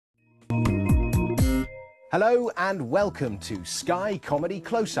Hello and welcome to Sky Comedy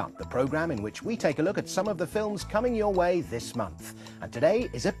Close-Up, the programme in which we take a look at some of the films coming your way this month. And today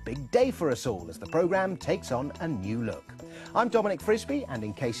is a big day for us all as the programme takes on a new look. I'm Dominic Frisby, and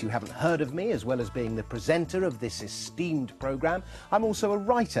in case you haven't heard of me, as well as being the presenter of this esteemed programme, I'm also a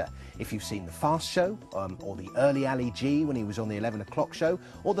writer. If you've seen The Fast Show, or the early Ali G when he was on the 11 o'clock show,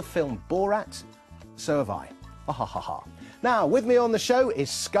 or the film Borat, so have I. Ha ha ha ha. Now, with me on the show is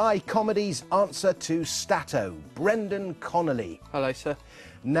Sky Comedy's answer to Stato, Brendon Connelly. Hello, sir.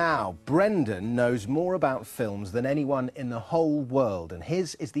 Now, Brendon knows more about films than anyone in the whole world, and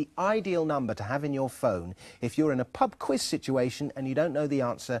his is the ideal number to have in your phone if you're in a pub quiz situation and you don't know the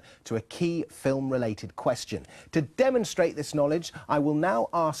answer to a key film-related question. To demonstrate this knowledge, I will now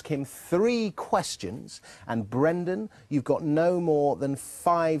ask him 3 questions, and Brendon, you've got no more than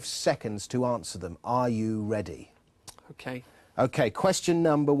 5 seconds to answer them. Are you ready? Okay. OK, question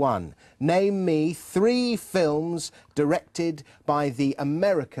number 1. Name me 3 films directed by the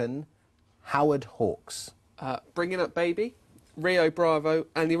American Howard Hawks. Bringing Up Baby, Rio Bravo,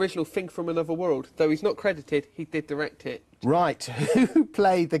 and the original Thing from Another World. Though he's not credited, he did direct it. Right. Who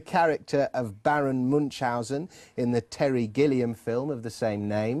played the character of Baron Munchausen in the Terry Gilliam film of the same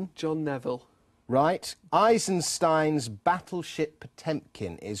name? John Neville. Right. Eisenstein's Battleship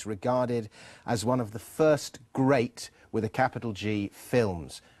Potemkin is regarded as one of the first great, with a capital G,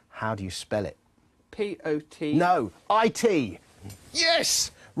 films. How do you spell it? P-O-T... No, I-T.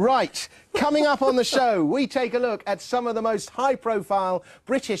 Yes! Right. Coming up on the show, we take a look at some of the most high-profile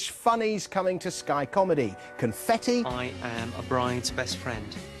British funnies coming to Sky Comedy. Confetti. I am a bride's best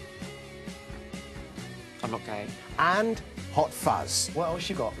friend. I'm not gay. And Hot Fuzz. What else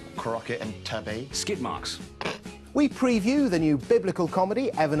you got? Crockett and Tubby. Skid marks. We preview the new biblical comedy,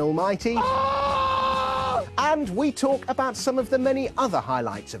 Evan Almighty. And we talk about some of the many other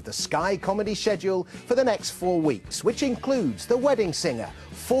highlights of the Sky Comedy schedule for the next 4 weeks, which includes The Wedding Singer,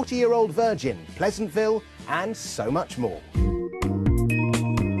 40-Year-Old Virgin, Pleasantville, and so much more.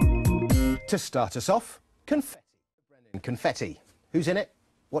 To start us off, Confetti. Confetti. Who's in it?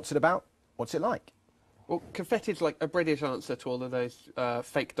 What's it about? What's it like? Well, Confetti's like a British answer to all of those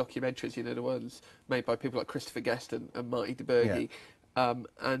fake documentaries, you know, the ones made by people like Christopher Guest and Marty DeBurgi.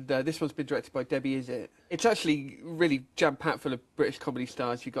 Yeah. This one's been directed by Debbie Izzet. It's actually really jam-packed full of British comedy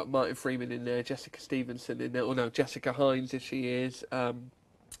stars. You've got Martin Freeman in there, Jessica Stevenson in there, or no, Jessica Hines, if she is,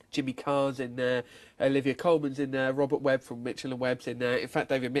 Jimmy Carr's in there, Olivia Colman's in there, Robert Webb from Mitchell & Webb's in there. In fact,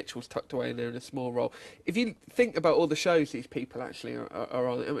 David Mitchell's tucked away in there in a small role. If you think about all the shows these people actually are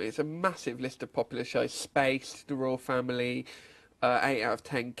on, I mean, it's a massive list of popular shows. Spaced, The Royal Family, 8 out of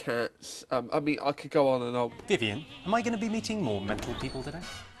 10 Cats. I mean, I could go on and on. Vivian, am I going to be meeting more mental people today?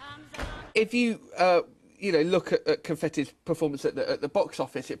 If you, you know, look at Confetti's performance at the box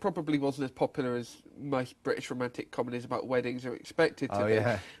office, it probably wasn't as popular as most British romantic comedies about weddings are expected to be.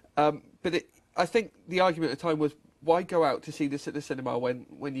 Yeah. But I think the argument at the time was, why go out to see this at the cinema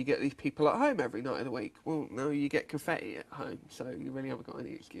when you get these people at home every night of the week? Well, no, you get Confetti at home, so you really haven't got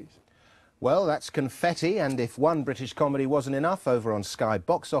any excuse. Well, that's Confetti, and if one British comedy wasn't enough, over on Sky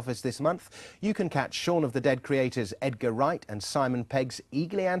Box Office this month, you can catch Shaun of the Dead creators Edgar Wright and Simon Pegg's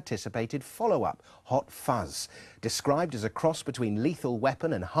eagerly anticipated follow-up, Hot Fuzz. Described as a cross between Lethal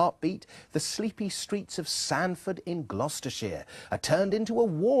Weapon and Heartbeat, the sleepy streets of Sandford in Gloucestershire are turned into a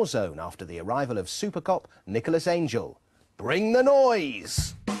war zone after the arrival of super cop Nicholas Angel. Bring the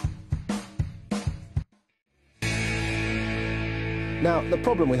noise! Now, the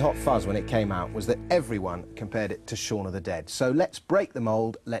problem with Hot Fuzz when it came out was that everyone compared it to Shaun of the Dead. So let's break the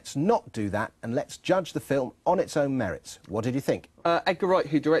mould, let's not do that, and let's judge the film on its own merits. What did you think? Edgar Wright,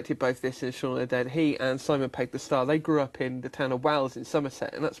 who directed both this and Shaun of the Dead, he and Simon Pegg, the star, they grew up in the town of Wells in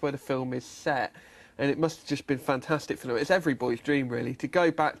Somerset, and that's where the film is set. And it must have just been fantastic for them. It's every boy's dream, really, to go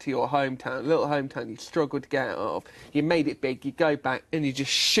back to your hometown, little hometown you struggled to get out of. You made it big, you go back and you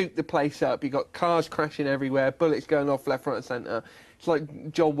just shoot the place up. You've got cars crashing everywhere, bullets going off left, right and centre. It's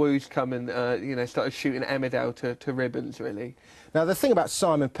like John Woo's come and, you know, started shooting Emmerdale to ribbons, really. Now, the thing about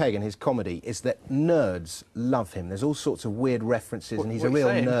Simon Pegg and his comedy is that nerds love him. There's all sorts of weird references, and he's a real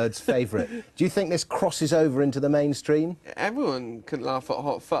nerd's favourite. Do you think this crosses over into the mainstream? Everyone can laugh at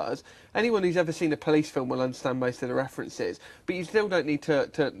Hot Fuzz. Anyone who's ever seen a police film will understand most of the references, but you still don't need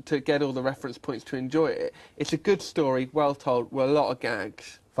to get all the reference points to enjoy it. It's a good story, well told, with a lot of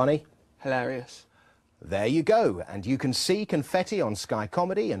gags. Funny? Hilarious. There you go, and you can see Confetti on Sky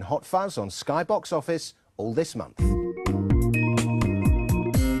Comedy and Hot Fuzz on Sky Box Office all this month.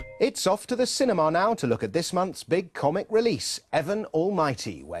 It's off to the cinema now to look at this month's big comic release, Evan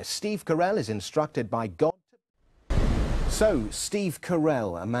Almighty, where Steve Carell is instructed by God So, Steve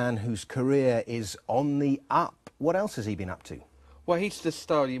Carell, a man whose career is on the up. What else has he been up to? Well, he's the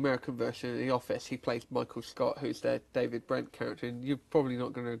star of the American version of The Office. He plays Michael Scott, who's their David Brent character, and you're probably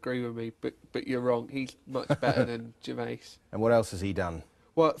not going to agree with me, but you're wrong. He's much better than Gervais. And what else has he done?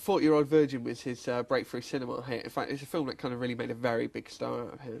 Well, 40-Year-Old Virgin was his breakthrough cinema hit. In fact, it's a film that kind of really made a very big star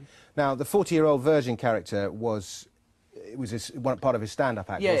out of him. Now, the 40-Year-Old Virgin character was one part of his stand-up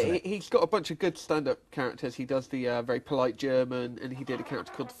act, wasn't it? He's got a bunch of good stand-up characters. He does the very polite German, and he did a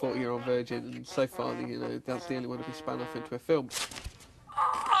character called the 40-Year-Old Virgin, and so far, you know, that's the only one to be spun off into a film.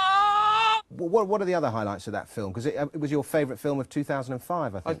 What are the other highlights of that film? Because it was your favourite film of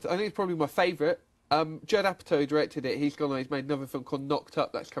 2005, I think. I think it's probably my favourite. Judd Apatow, who directed it, he's made another film called Knocked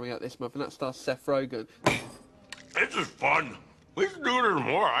Up that's coming out this month, and that stars Seth Rogen. This is fun. We should do this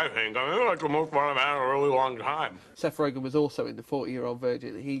more, I think. I mean, it's like the most fun I've had in a really long time. Seth Rogen was also in the 40-Year-Old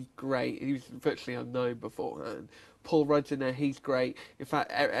Virgin. He's great. He was virtually unknown beforehand. Paul Rudd's in there. He's great. In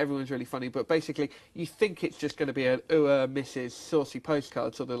fact, everyone's really funny. But basically, you think it's just going to be an Mrs. Saucy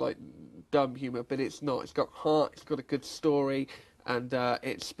postcard, sort of like dumb humour, but it's not. It's got heart. It's got a good story, and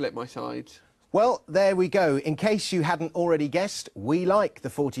it split my sides. Well, there we go. In case you hadn't already guessed, we like the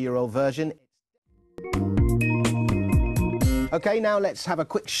 40-Year-Old Virgin. OK, now let's have a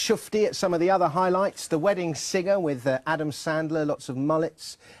quick shufti at some of the other highlights. The Wedding Singer with Adam Sandler, lots of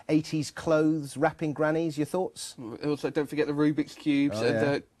mullets, 80s clothes, rapping grannies. Your thoughts? Also, don't forget the Rubik's Cubes. Oh, and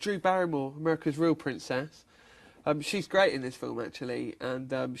yeah. Drew Barrymore, America's Real Princess. She's great in this film, actually,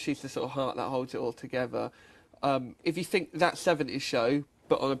 and she's the sort of heart that holds it all together. If you think that 70s show,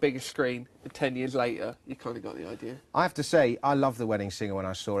 but on a bigger screen, 10 years later, you kind of got the idea. I have to say, I loved The Wedding Singer when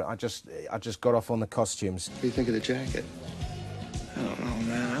I saw it. I just got off on the costumes. What do you think of the jacket? I don't know,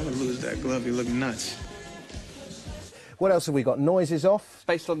 man. I would lose that glove. You look nuts. What else have we got? Noises Off.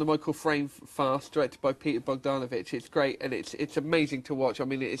 Based on the Michael Frayn Fast, directed by Peter Bogdanovich. It's great, and it's amazing to watch. I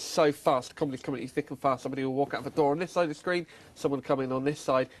mean, it's so fast. Comedy's coming thick and fast. Somebody will walk out of a door on this side of the screen, someone come in on this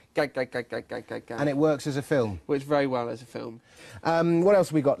side, gag, gag, gag, gag, gag, gag, gag. And it works as a film. Works very well as a film. What else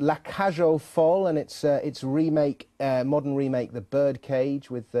have we got? La Cage aux Folles, and its remake, modern remake, The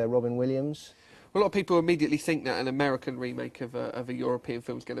Birdcage, with Robin Williams. A lot of people immediately think that an American remake of a European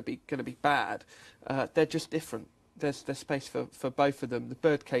film is going to be bad. They're just different. There's space for both of them. The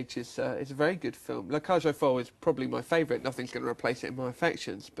Birdcage is a very good film. La Cage aux Folles is probably my favourite. Nothing's going to replace it in my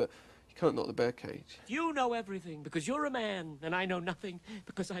affections, but you can't knock The Birdcage. You know everything because you're a man, and I know nothing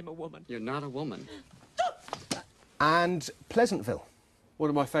because I'm a woman. You're not a woman. And Pleasantville. One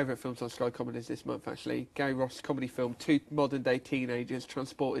of my favourite films on Sky Comedies this month, actually. Gary Ross' comedy film, two modern-day teenagers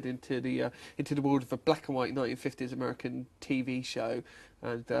transported into the world of a black and white 1950s American TV show,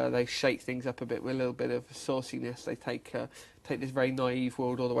 and they shake things up a bit with a little bit of sauciness. They take this very naive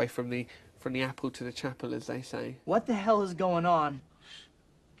world all the way from the apple to the chapel, as they say. What the hell is going on?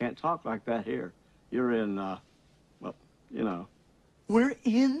 Can't talk like that here. You're in, well, you know. We're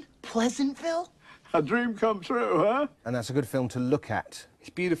in Pleasantville? A dream come true, huh? And that's a good film to look at. It's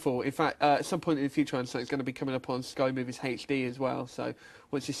beautiful. In fact, at some point in the future, I understand it's going to be coming up on Sky Movies HD as well. So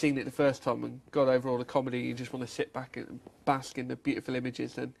once you've seen it the first time and got over all the comedy, you just want to sit back and bask in the beautiful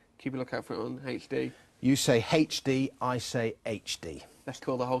images, then keep a lookout for it on HD. You say HD, I say HD. Let's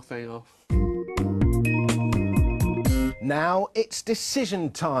call the whole thing off. Now it's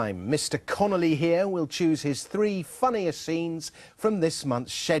decision time. Mr. Connelly here will choose his 3 funniest scenes from this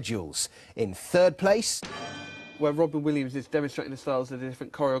month's schedules. In third place, Where Robin Williams is demonstrating the styles of the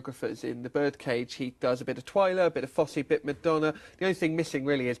different choreographers. In The Birdcage, he does a bit of Twyla, a bit of Fosse, a bit Madonna. The only thing missing,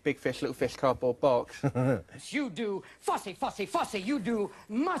 really, is Big Fish, Little Fish, Cardboard Box. You do Fosse, Fosse, Fosse. You do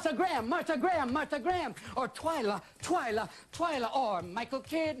Martha Graham, Martha Graham, Martha Graham. Or Twyla, Twyla, Twyla. Or Michael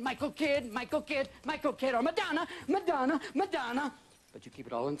Kidd, Michael Kidd, Michael Kidd, Michael Kidd. Or Madonna, Madonna, Madonna. But you keep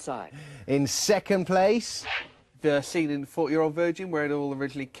it all inside. in second place, The scene in 40-Year-Old Virgin, where it all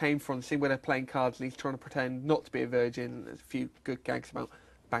originally came from, the scene where they're playing cards and he's trying to pretend not to be a virgin. There's a few good gags about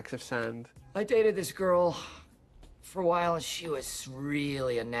bags of sand. I dated this girl for a while, and she was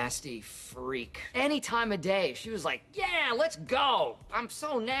really a nasty freak. Any time of day, she was like, yeah, let's go. I'm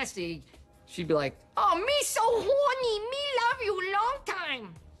so nasty. She'd be like, oh, me so horny. Me love you long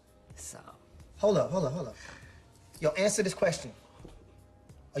time. So. Hold up. Yo, answer this question.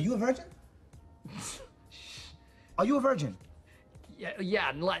 Are you a virgin? Are you a virgin?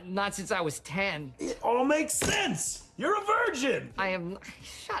 Yeah, not since I was 10. It all makes sense. You're a virgin. I am...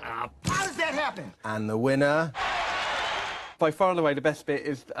 Shut up. How does that happen? and the winner, By far and away, the best bit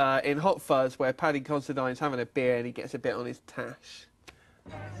is in Hot Fuzz, where Paddy Considine's having a beer and he gets a bit on his tash.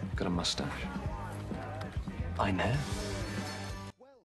 Got a mustache. I know.